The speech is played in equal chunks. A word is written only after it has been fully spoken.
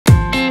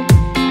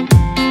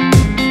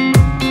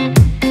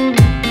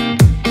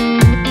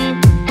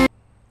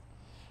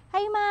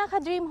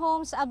ka-Dream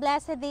Homes, a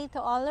blessed day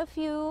to all of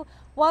you.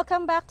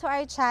 Welcome back to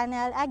our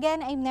channel. Again,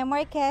 I'm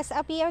Niemie Marquez,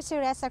 a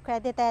PRCDOC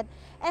accredited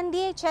and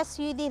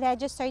DHSUD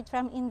registered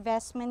from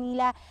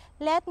INVESTMNL.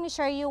 Let me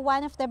show you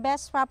one of the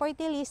best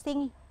property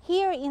listing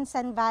here in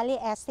Sun Valley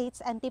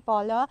Estates,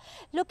 Antipolo.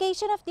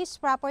 Location of this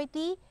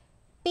property,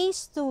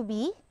 Phase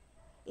 2B.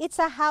 It's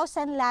a house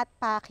and lot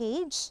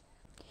package.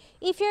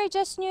 If you're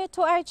just new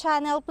to our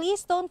channel,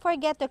 please don't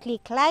forget to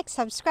click like,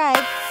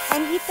 subscribe,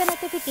 and hit the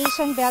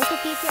notification bell to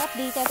keep you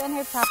updated on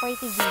our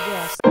property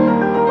videos.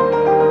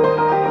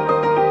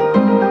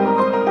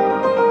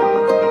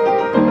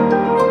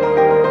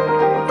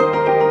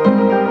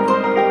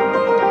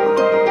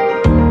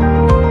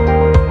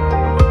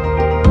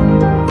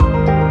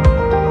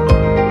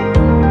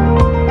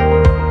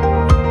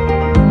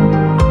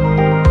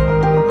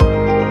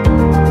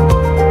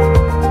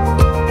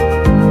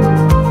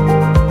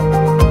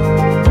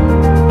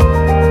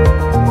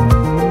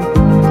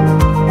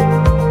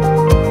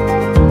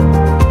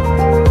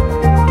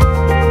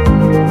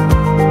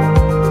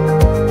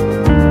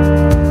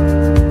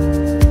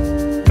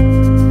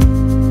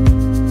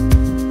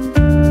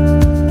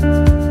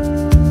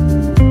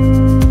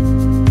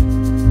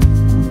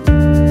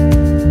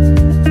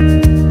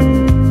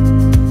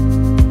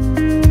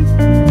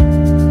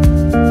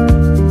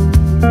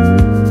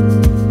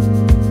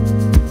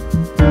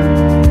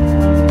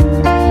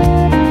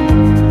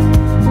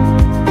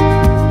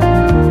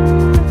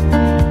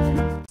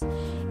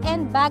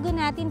 Bago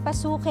natin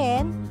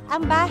pasukin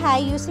ang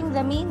bahay using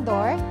the main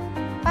door,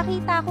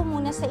 pakita ko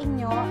muna sa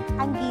inyo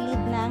ang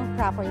gilid ng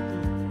property.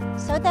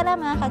 So tara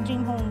mga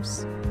ka-Dream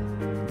Homes.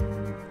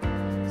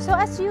 So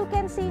as you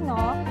can see,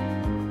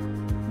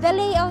 the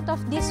layout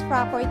of this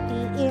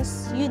property is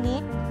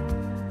unique.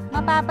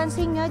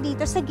 Mapapansin nyo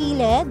dito sa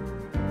gilid,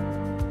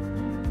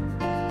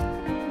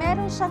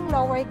 meron siyang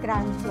lower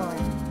ground floor.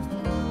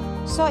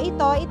 So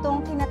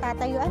itong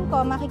kinatatayuan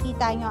ko,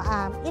 makikita nyo,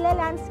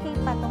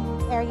 ila-landscape pa tong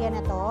area na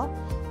to.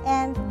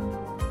 And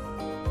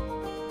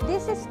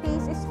this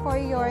space is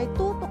for your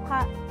 2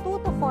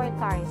 to 4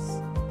 cars.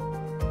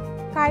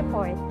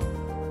 Carport.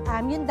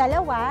 Yung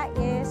dalawa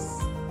is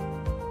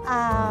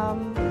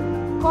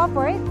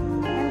covered,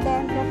 and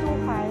then the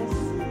 2 cars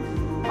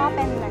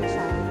open lang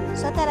siya.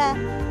 So tara,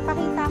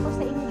 pakita ko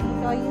sa inyo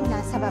dito yung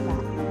nasa baba.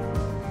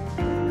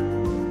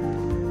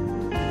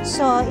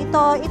 So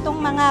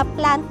itong mga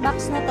plant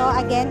box na to,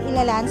 again,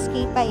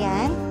 ila-landscape pa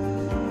yan.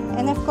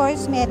 And of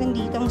course, meron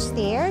ditong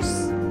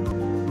stairs.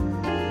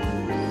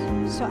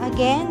 So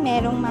again,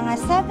 merong mga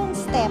 7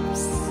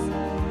 steps.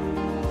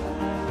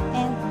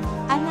 And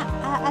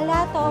a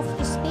lot of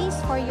space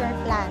for your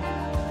plant,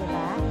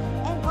 diba?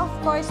 And of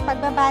course,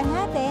 pagbaba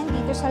natin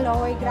dito sa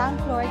lower ground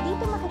floor,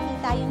 dito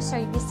makikita yung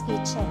service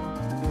kitchen.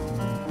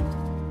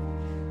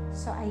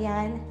 So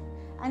ayan,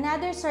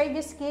 another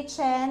service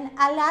kitchen,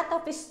 a lot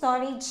of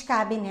storage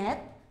cabinet.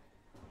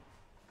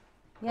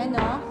 Yan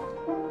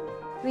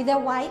with a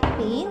white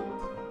paint.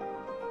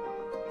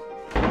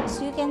 As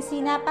you can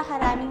see,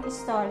 napakaraming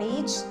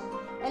storage.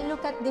 And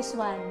look at this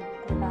one,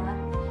 diba?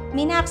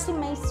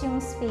 Minaximize yung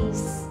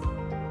space.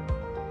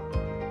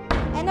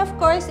 And of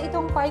course,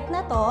 itong part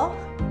na to,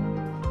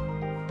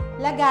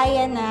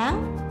 lagayan ng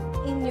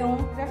inyong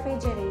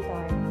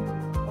refrigerator.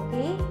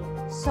 Okay?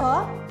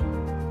 So,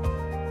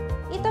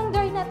 itong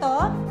door na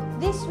to,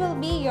 this will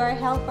be your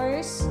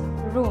helper's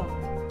room.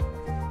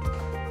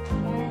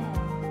 Ayan.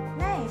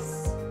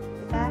 Nice.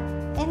 Diba?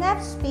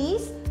 Enough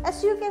space.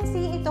 As you can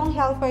see, itong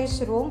helper's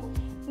room,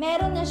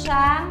 meron na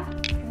siyang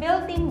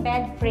built-in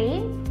bed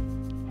frame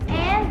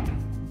and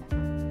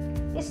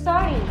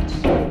storage.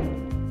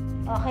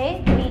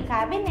 Okay? 3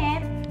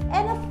 cabinet.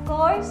 And of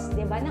course,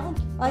 diba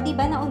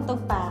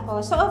nauntog pa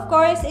ako. So of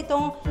course,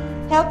 itong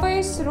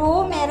helper's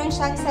room, meron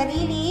siyang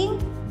sariling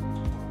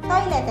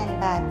toilet and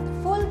bath.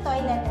 Full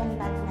toilet and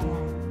bath na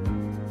yan.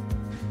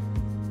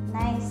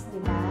 Nice,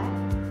 diba?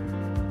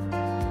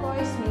 Of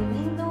course, may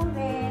window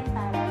rin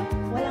para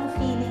walang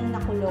feeling na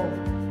kulog.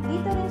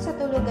 Dito rin sa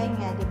tulugan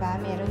niya,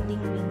 diba? Meron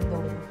ding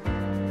window.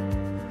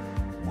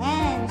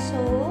 And so,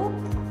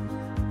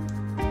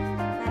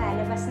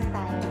 naralabas na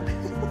tayo.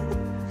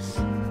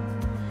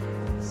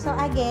 So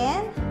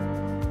again,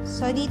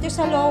 dito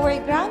sa lower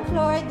ground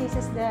floor, this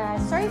is the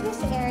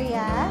service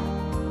area.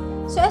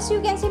 So as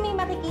you can see, may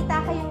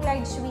makikita kayong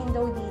large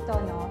window dito,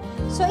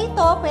 So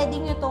ito, pwede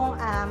nyo itong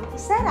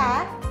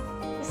isara.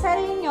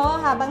 Isarin nyo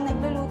habang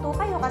nagluluto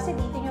kayo kasi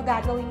dito nyo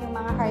gagawin yung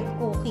mga hard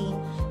cooking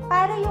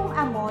para yung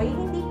amoy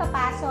hindi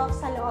papasok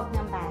sa loob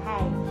ng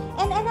bahay.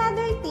 And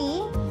another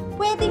thing,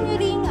 pwede nyo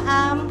ring,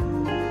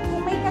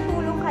 kung may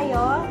katulong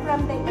kayo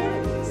from the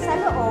sa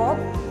loob,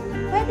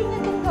 pwede nyo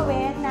itong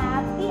gawin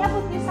na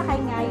iabot nyo sa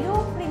kanya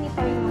yung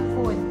prepare yung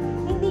food.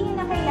 Hindi nyo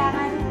na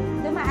kailangan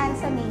dumaan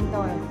sa main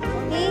door.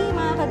 Okay,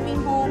 mga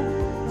ka-Dream Home?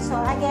 So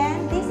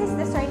again, this is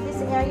the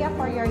service area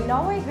for your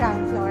lower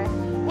ground floor.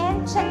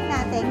 And check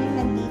natin yung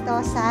nandito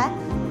sa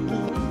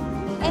gate.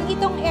 And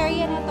itong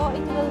area na to,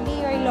 it will be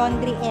your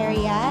laundry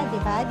area, di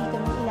ba?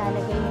 Dito mo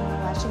ilalagay yung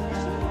washing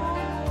machine.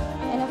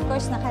 And of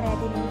course,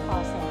 naka-ready yung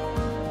faucet.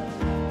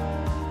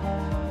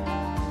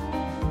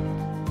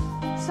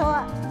 So,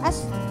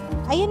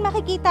 ayun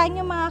makikita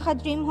nyo mga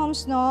ka-dream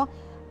homes, no?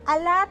 A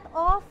lot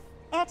of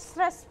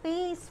extra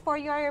space for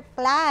your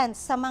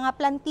plants sa mga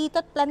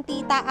plantito at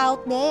plantita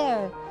out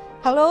there.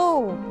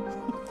 Hello!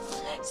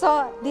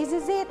 So, this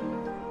is it.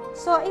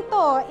 So,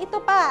 ito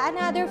pa,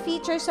 another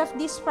features of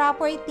this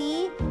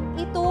property,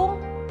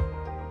 itong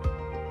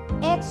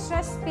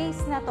extra space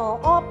na to,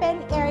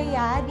 open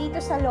area dito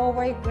sa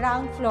lower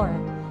ground floor.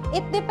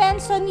 It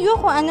depends on you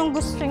kung anong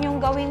gusto nyong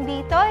gawin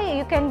dito.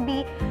 You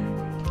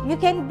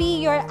can be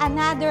your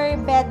another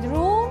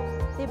bedroom,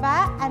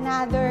 diba?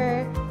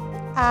 Another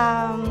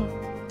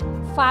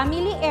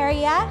family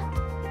area.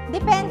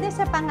 Depende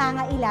sa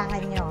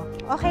pangangailangan nyo.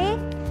 Okay?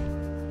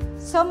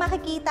 So,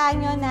 makikita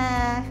nyo na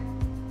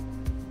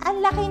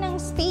ang laki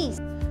ng space.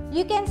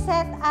 You can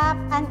set up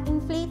an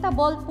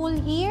inflatable pool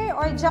here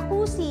or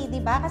jacuzzi,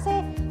 diba?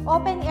 Kasi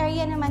open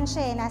area naman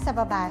siya, nasa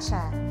baba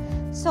siya.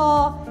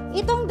 So,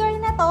 itong door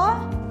na to,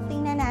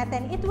 tingnan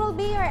natin, it will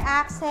be your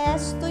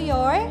access to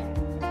your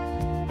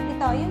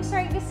yung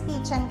service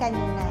kitchen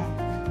kanina.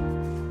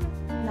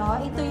 No,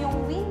 ito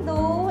yung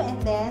window and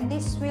then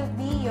this will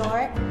be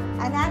your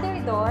another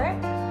door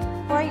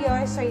for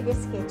your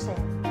service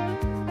kitchen.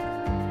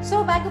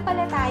 So, bago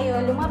pala tayo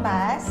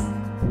lumabas,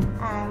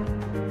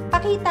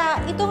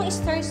 pakita, itong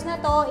stairs na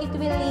to, it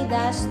will lead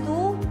us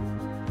to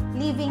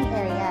living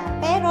area.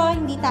 Pero,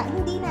 hindi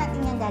natin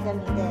yung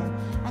gagamitin.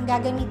 Ang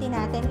gagamitin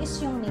natin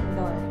is yung main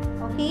door.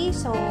 Okay?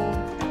 So,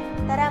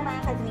 tara mga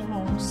ka-dream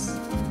homes.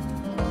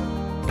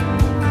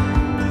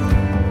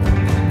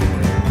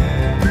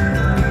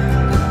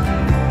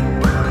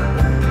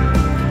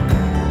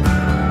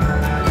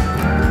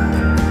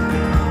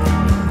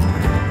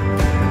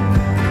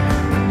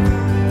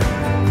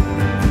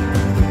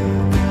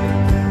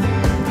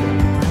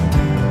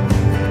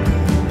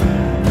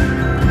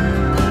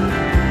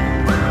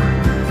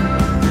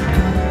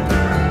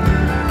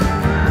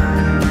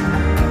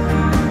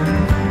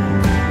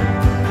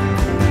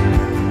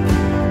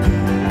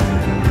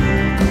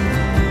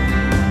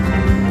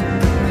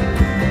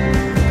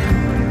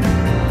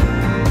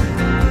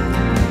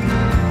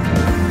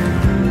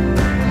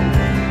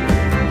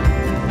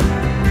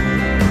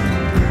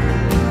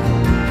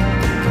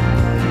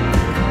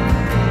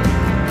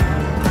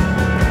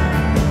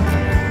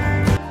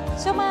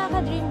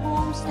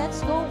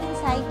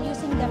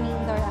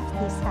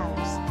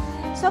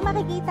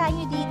 Makikita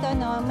nyo dito,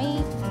 no,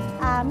 may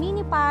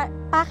mini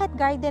pocket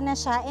garden na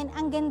siya and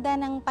ang ganda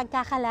ng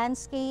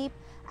pagkaka-landscape,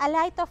 a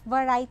lot of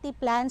variety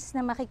plants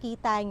na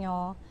makikita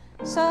nyo.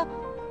 So,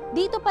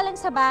 dito pa lang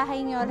sa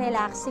bahay nyo,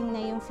 relaxing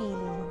na yung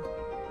feeling.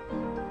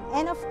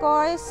 And of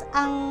course,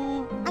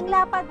 ang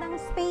lapad ng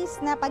space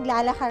na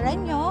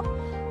paglalakaran nyo.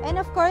 And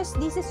of course,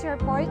 this is your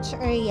porch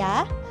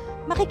area.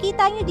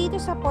 Makikita nyo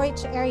dito sa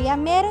porch area,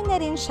 meron na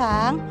rin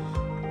siyang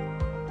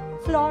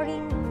floor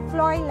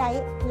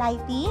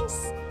lightings.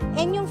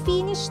 And yung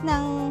finish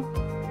ng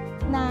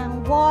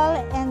wall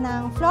and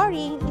ng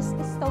flooring is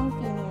stone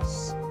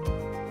finish.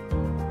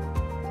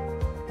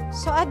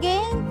 So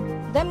again,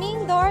 the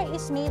main door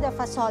is made of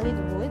a solid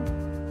wood.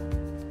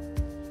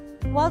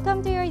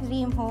 Welcome to your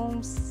dream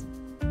homes.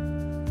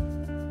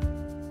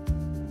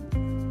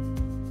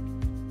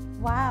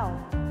 Wow!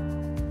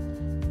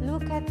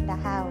 Look at the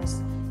house.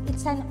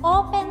 It's an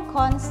open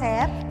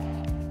concept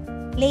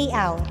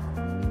layout.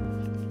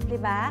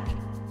 Diba?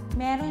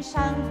 Meron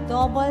siyang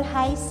double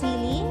high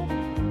ceiling.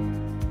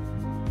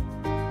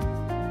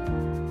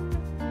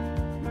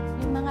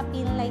 Yung mga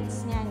pin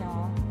lights niya,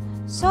 no?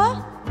 So,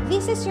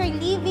 this is your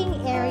living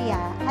area.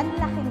 Ang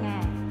laki nga.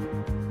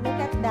 Look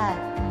at that.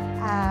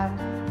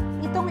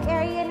 Itong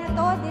area na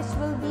to, this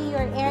will be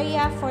your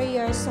area for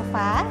your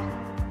sofa.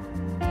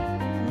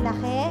 Ang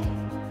laki.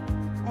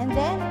 And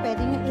then, pwede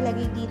nyo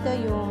ilagay dito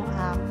yung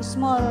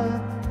small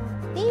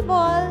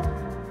table.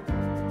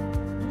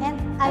 And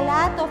a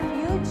lot of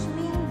huge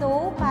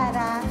window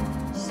para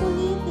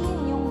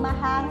sulitin yung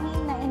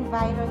mahangin na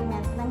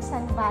environment ng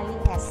San Valley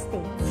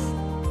Estates.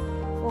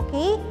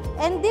 Okay?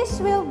 And this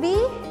will be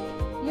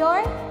your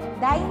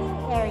dining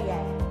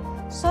area.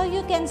 So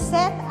you can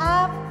set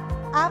up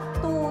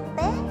to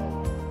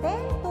 10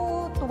 to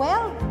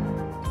 12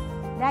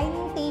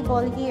 dining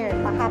table here.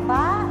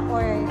 Pakaba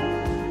or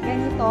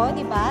ganito,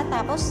 di ba?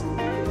 Tapos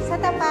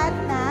sa tapat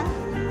ng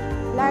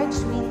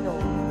large window.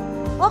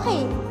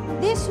 Okay.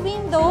 This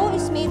window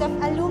is made of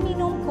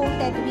aluminum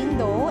coated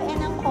window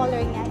and ang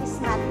color niya is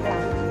matte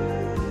black.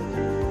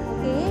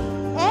 Okay?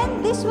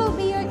 And this will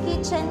be your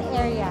kitchen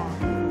area.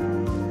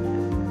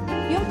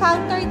 Yung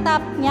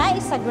countertop niya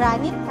is a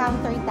granite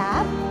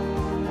countertop.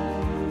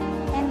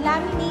 And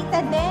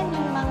laminated din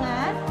yung mga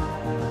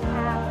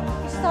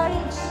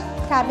storage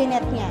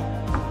cabinet niya.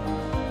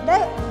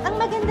 Ang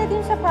maganda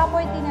din sa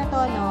property na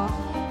to, no?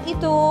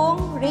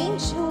 Itong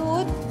range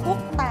hood,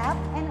 cooktop,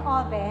 and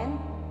oven,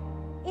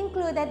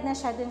 included na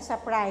siya dun sa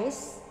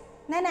price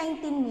na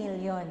 19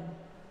 million.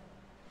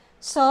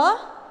 So,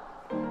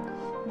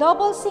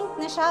 double sink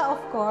na siya, of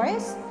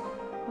course.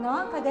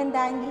 No?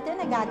 Kagandahan dito,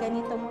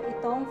 nagaganito mo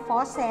itong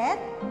faucet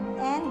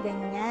and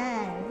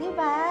ganyan.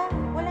 Diba?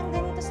 Walang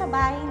ganito dito sa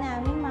bahay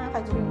namin, mga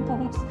ka-dream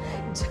homes.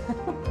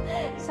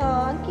 So,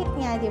 ang cute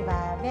nga, di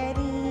ba?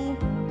 Very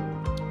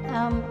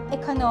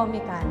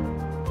economical.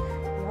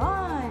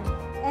 Yun.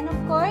 And of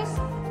course,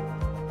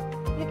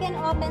 you can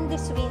open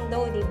this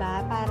window, di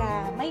ba?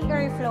 Para may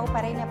airflow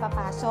pa rin na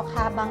papasok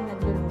habang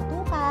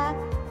nagluluto ka.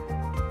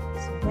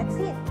 So, that's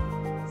it.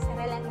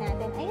 Sara lang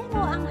natin. Ayan o,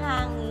 ang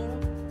hangin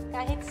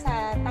kahit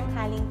sa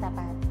tanghaling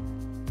tapat.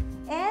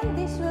 And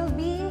this will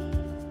be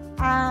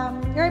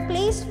your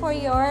place for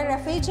your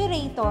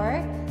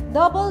refrigerator.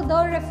 Double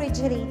door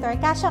refrigerator.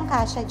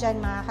 Kasyang-kasya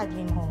dyan, mga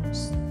ka-dream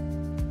homes.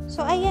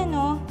 So, ayan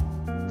o.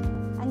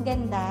 Ang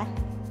ganda.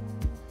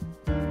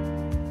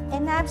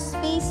 Enough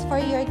space for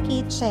your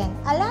kitchen.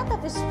 A lot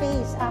of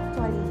space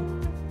actually.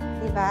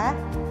 Diba?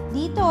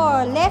 Dito,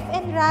 left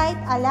and right,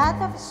 a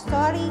lot of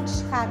storage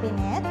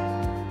cabinet.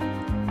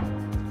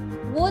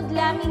 Wood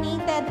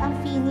laminated ang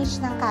finish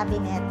ng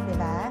cabinet.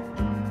 Diba?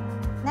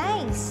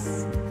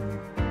 Nice!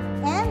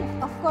 And,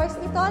 of course,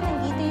 ito,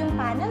 nandito yung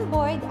panel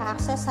board,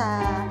 access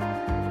sa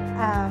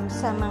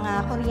mga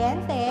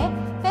kuryente.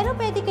 Pero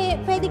pwede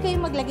kayo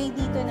maglagay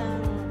dito ng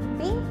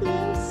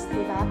paintings,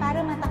 diba?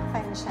 Para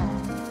matakpan siya.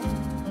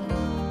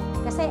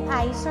 Kasi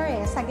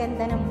eyesore sa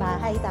ganda ng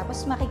bahay.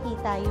 Tapos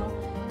makikita yung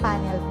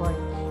panel board.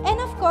 And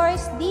of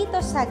course,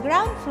 dito sa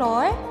ground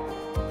floor,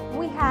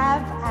 we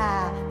have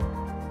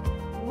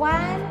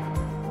one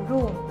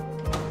room.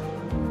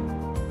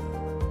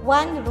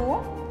 One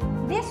room.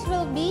 This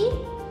will be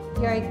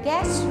your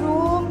guest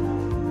room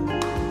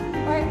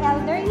or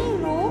elderly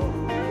room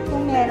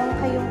kung meron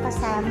kayong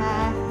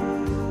kasama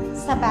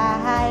sa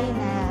bahay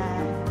na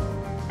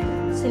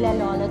sila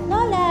lolo't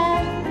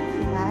lola,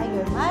 diba?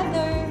 Your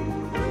mother,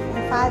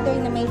 your father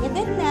na may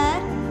edad na.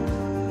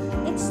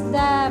 It's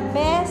the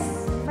best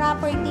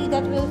property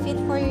that will fit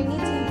for your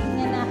needs.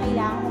 Hindi na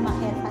kailangan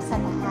umakyat pa sa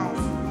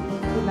taas.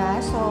 Diba?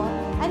 So,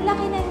 ang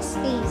laki ng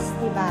space,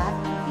 diba?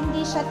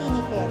 Hindi siya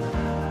tinipid.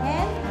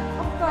 And,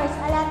 of course,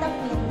 a lot of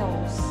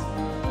windows.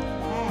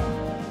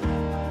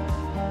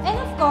 And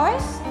of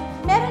course,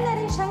 meron na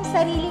rin siyang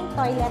sariling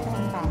toilet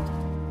and bath.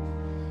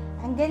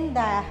 Ang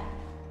ganda.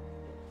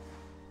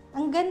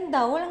 Ang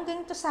ganda. Walang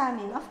ganito sa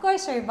amin. Of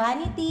course, your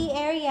vanity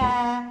area.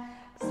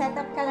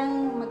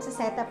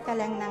 Magsa-setup ka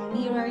lang ng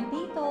mirror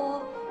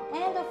dito.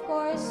 And of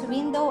course,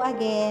 window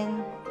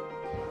again.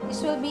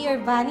 This will be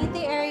your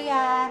vanity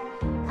area.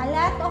 A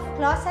lot of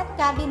closet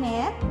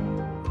cabinet.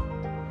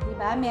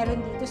 Diba? Meron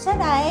dito sa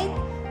right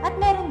at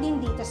meron din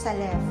dito sa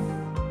left.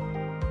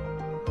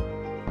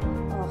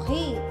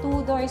 Okay,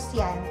 2 doors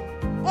yan.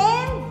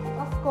 And,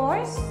 of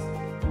course,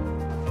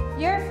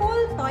 your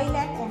full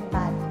toilet and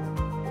bath.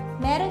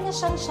 Meron na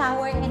siyang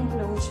shower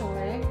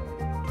enclosure.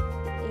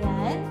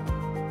 Ayan.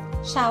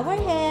 Shower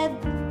head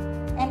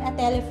and a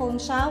telephone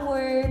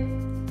shower.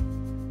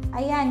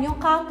 Ayan, yung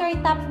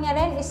countertop niya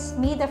rin is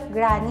made of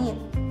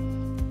granite.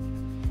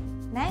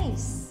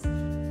 Nice.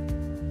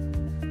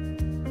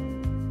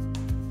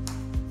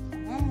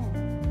 Ayan.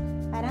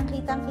 Parang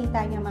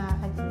kitang-kita niya mga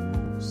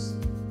ka-dreamers.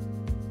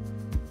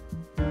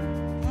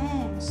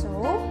 Ayan. So,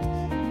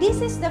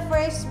 this is the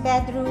first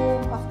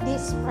bedroom of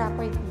this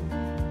property.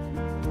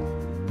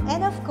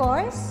 And of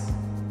course,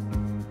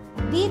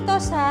 dito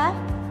sa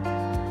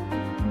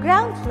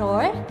ground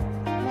floor,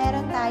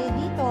 meron tayo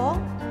dito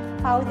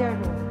powder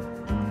room.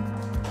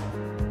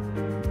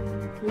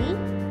 Okay?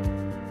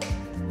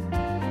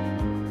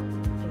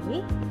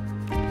 Okay?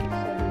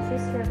 So,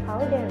 this is your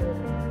powder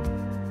room.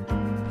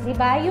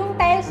 Diba? Yung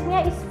tiles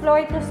niya is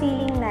floor to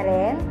ceiling na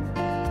rin.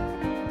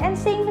 And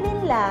same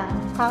rin lang.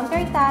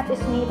 Countertop is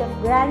made of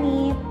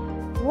granite.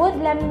 Wood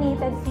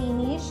laminated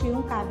finish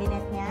yung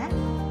cabinet niya.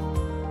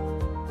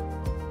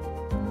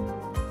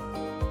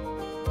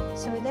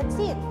 So, that's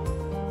it.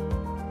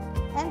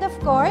 And of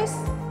course,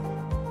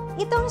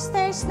 itong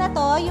stairs na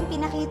to, yung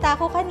pinakita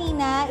ko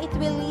kanina, it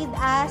will lead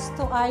us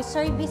to our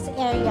service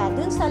area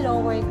dun sa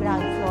lower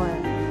ground floor.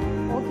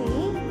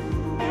 Okay?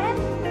 And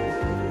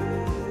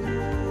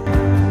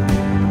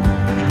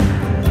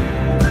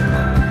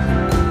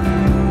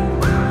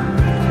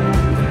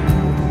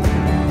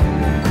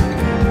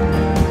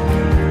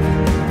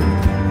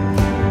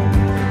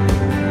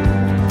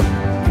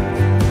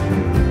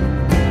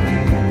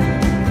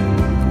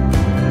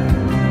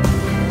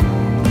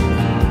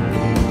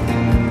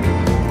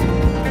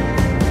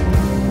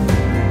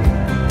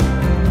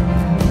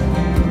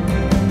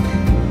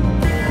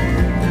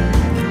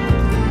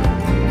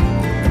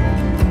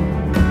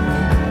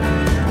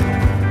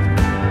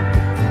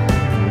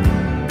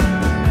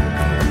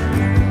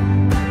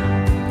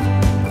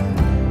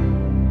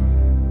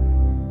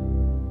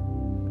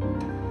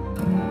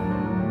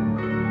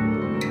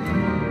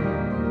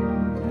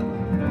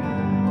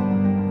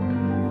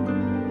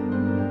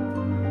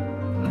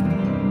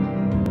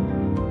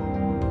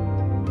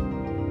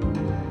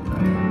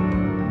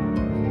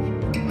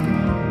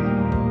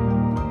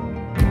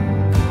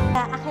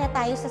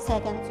tayo sa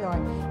second floor.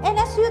 And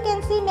as you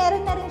can see,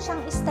 meron na rin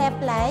siyang step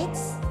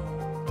lights.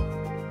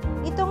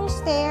 Itong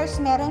stairs,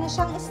 meron na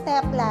siyang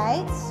step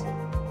lights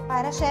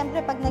Para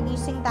syempre pag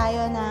nagising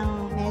tayo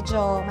ng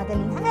medyo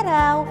madaling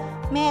araw,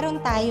 meron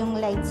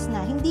tayong lights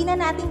na. Hindi na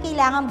natin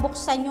kailangan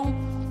buksan yung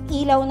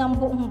ilaw ng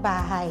buong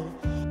bahay.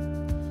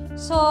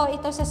 So,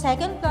 ito sa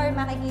second floor,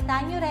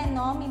 makikita nyo rin,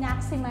 no,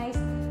 minaximize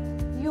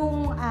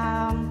yung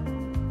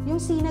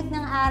sinag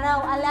ng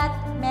araw.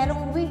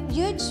 Merong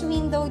huge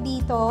window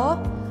dito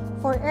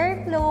for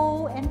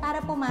airflow and para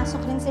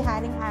pumasok rin si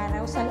Haring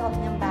Araw sa loob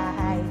ng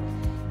bahay.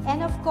 And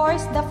of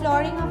course, the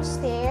flooring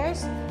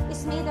upstairs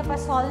is made of a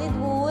solid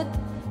wood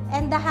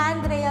and the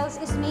handrails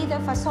is made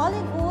of a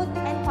solid wood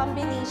and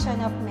combination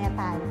of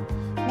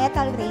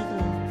metal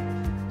railing.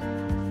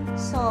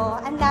 So,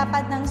 ang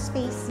lapad ng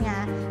space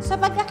niya. So,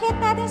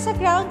 pag-akyat natin sa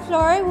ground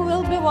floor, we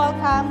will be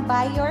welcomed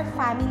by your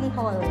family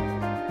hall.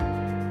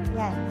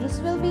 Yan, this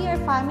will be your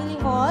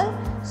family hall.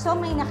 So,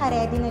 may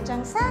naka-ready na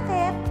dyang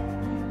socket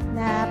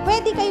na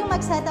pwede kayong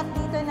mag-set up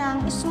dito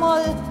ng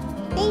small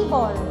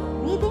table,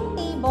 reading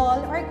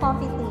table or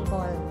coffee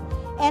table.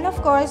 And of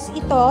course,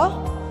 ito,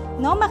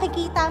 no,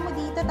 makikita mo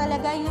dito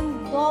talaga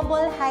yung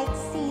double height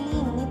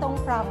ceiling nitong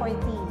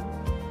property.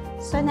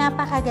 So,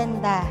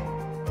 napakaganda.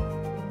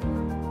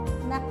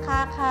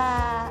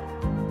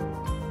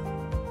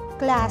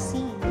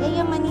 Nakaka-classy.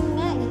 Yayamanin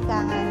nga,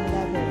 ika nga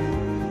nila doon.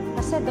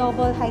 Kasi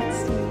double height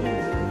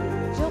ceiling.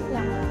 Joke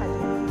lang mga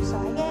ka-dream. So,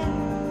 again,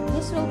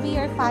 this will be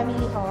your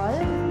family hall.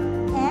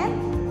 And,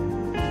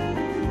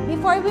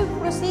 before we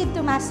proceed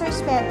to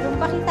master's bedroom,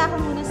 pakita ko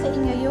muna sa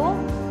inyo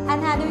yung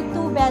another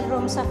 2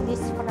 bedrooms of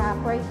this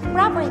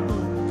property.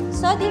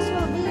 So, this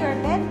will be your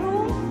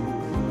bedroom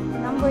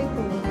number 2.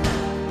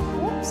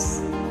 Oops.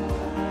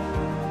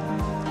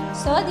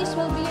 So, this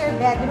will be your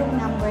bedroom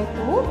number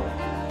 2.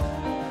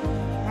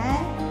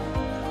 And,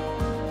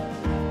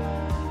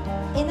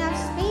 enough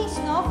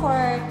space, no,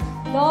 for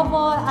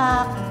double,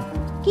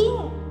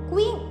 king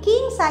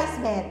size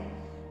bed.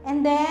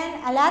 And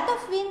then, a lot of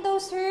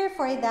windows here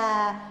for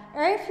the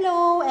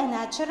airflow and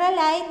natural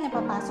light na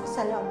papasok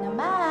sa loob ng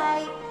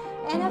bahay.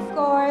 And of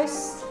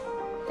course,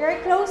 your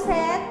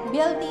closet,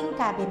 built-in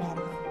cabinet.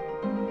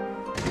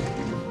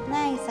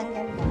 Nice, ang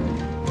ganda.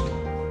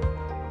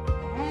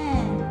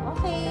 And,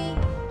 okay.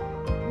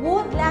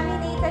 Wood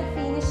laminated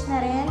finish na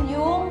rin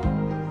yung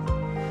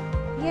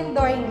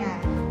door niya.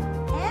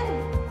 And,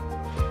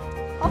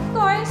 of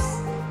course,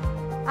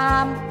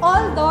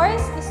 all doors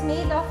is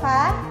made of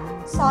a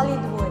solid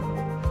wood.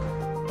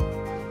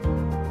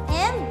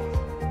 And,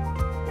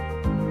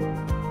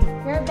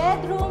 your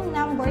bedroom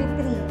number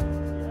 3.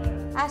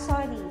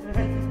 Sorry.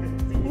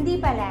 Hindi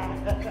pala.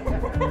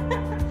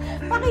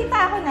 Pakita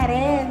ko na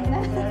rin.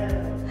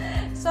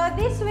 So,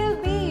 this will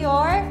be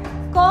your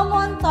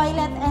common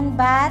toilet and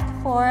bath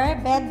for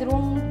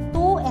bedroom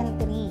 2 and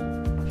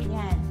 3.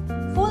 Yan.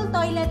 Full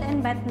toilet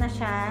and bath na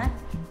siya.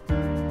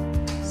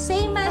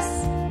 Same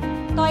as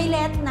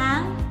toilet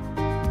ng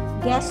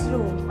guest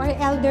room or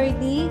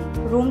elderly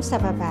room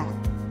sa baba.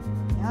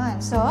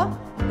 Yan. So,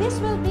 this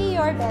will be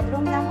your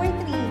bedroom number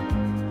 3.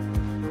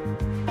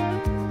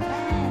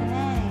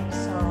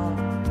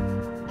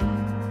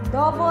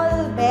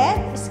 Double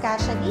bed is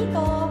kasya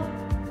dito.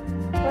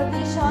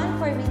 Provision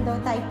for window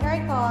type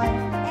aircon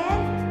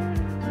and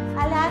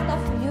a lot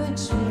of huge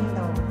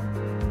window.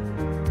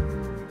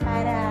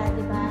 Para,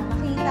 di ba,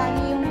 makita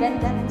niyo yung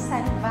ganda ng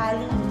Sun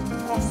Valley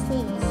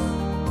Estates.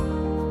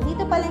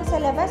 Dito pa lang sa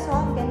labas, oh,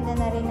 ang ganda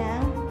na rin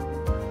ng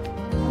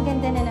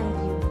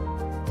view.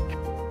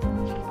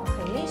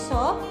 Okay,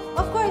 so,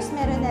 of course,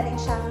 meron na rin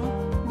siyang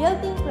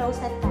built-in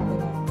closet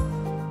cabinet.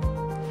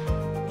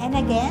 And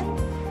again,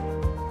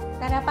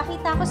 tara,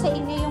 pakita ko sa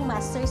inyo yung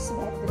master's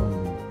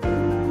bedroom.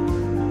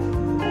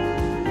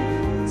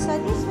 So,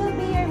 this will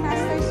be your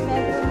master's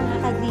bedroom, mga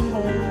ka-Dream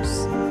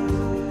Homes.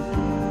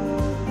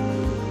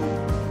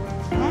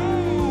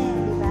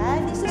 Ayan, diba?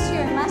 This is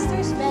your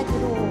master's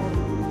bedroom.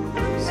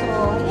 So,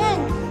 ayan.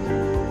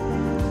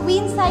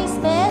 Queen size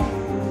bed,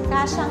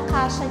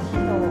 kasyang-kasya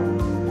dito.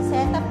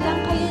 Set up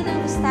lang kayo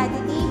ng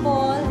study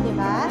table,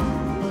 diba?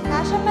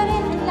 Kasya pa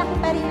rin, ang laki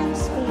pa rin ng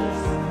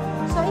space.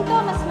 So, ito,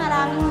 mas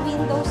maraming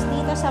windows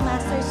dito sa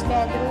master's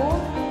bedroom.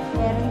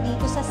 Meron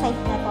dito sa side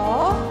na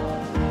to.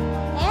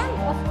 And,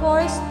 of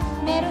course,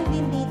 meron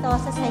din dito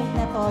sa side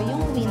na to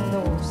yung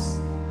windows.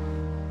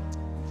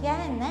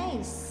 Yan,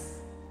 nice.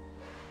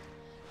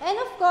 And,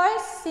 of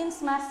course,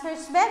 since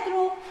master's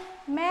bedroom,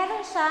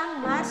 meron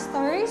siyang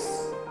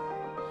master's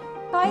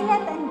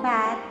toilet and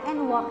bath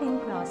and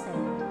walk-in closet.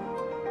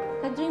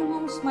 Ka-Dream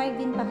Homes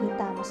Marvin,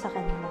 pakita mo sa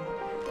kanila.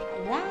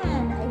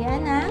 Ayan,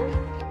 ayan ang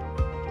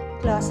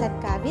closet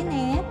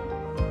cabinet.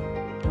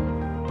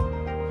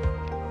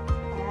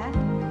 Yeah.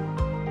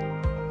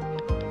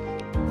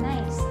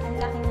 Nice. Ang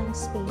laki ng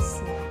space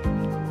niya.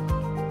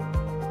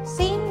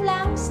 Same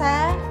lang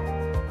sa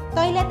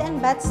toilet and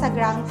bath sa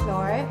ground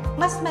floor.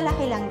 Mas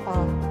malaki lang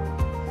to.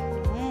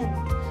 Ayan.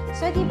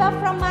 So, di ba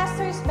from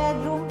master's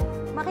bedroom,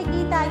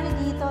 makikita nyo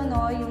dito,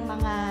 no, yung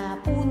mga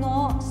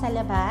puno sa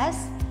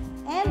labas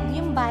and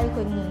yung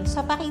balcony.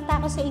 So,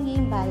 pakita ko sa inyo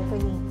yung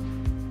balcony.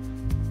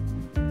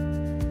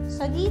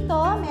 So, dito,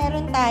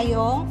 meron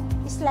tayong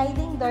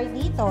sliding door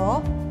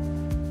dito.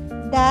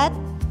 that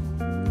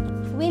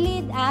will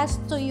lead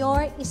us to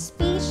your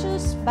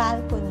spacious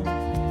balcony.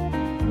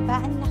 Diba?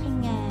 Ang laki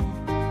nga.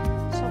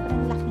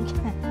 Sobrang laki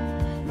nga.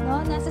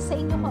 No? Nasa sa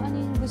inyo kung ano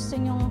yung gusto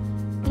nyong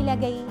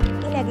ilagay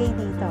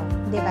dito.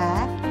 Diba?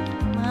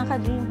 Mga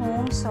ka-dream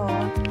home. So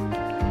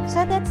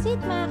that's it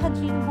mga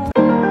ka-dream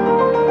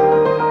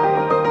home.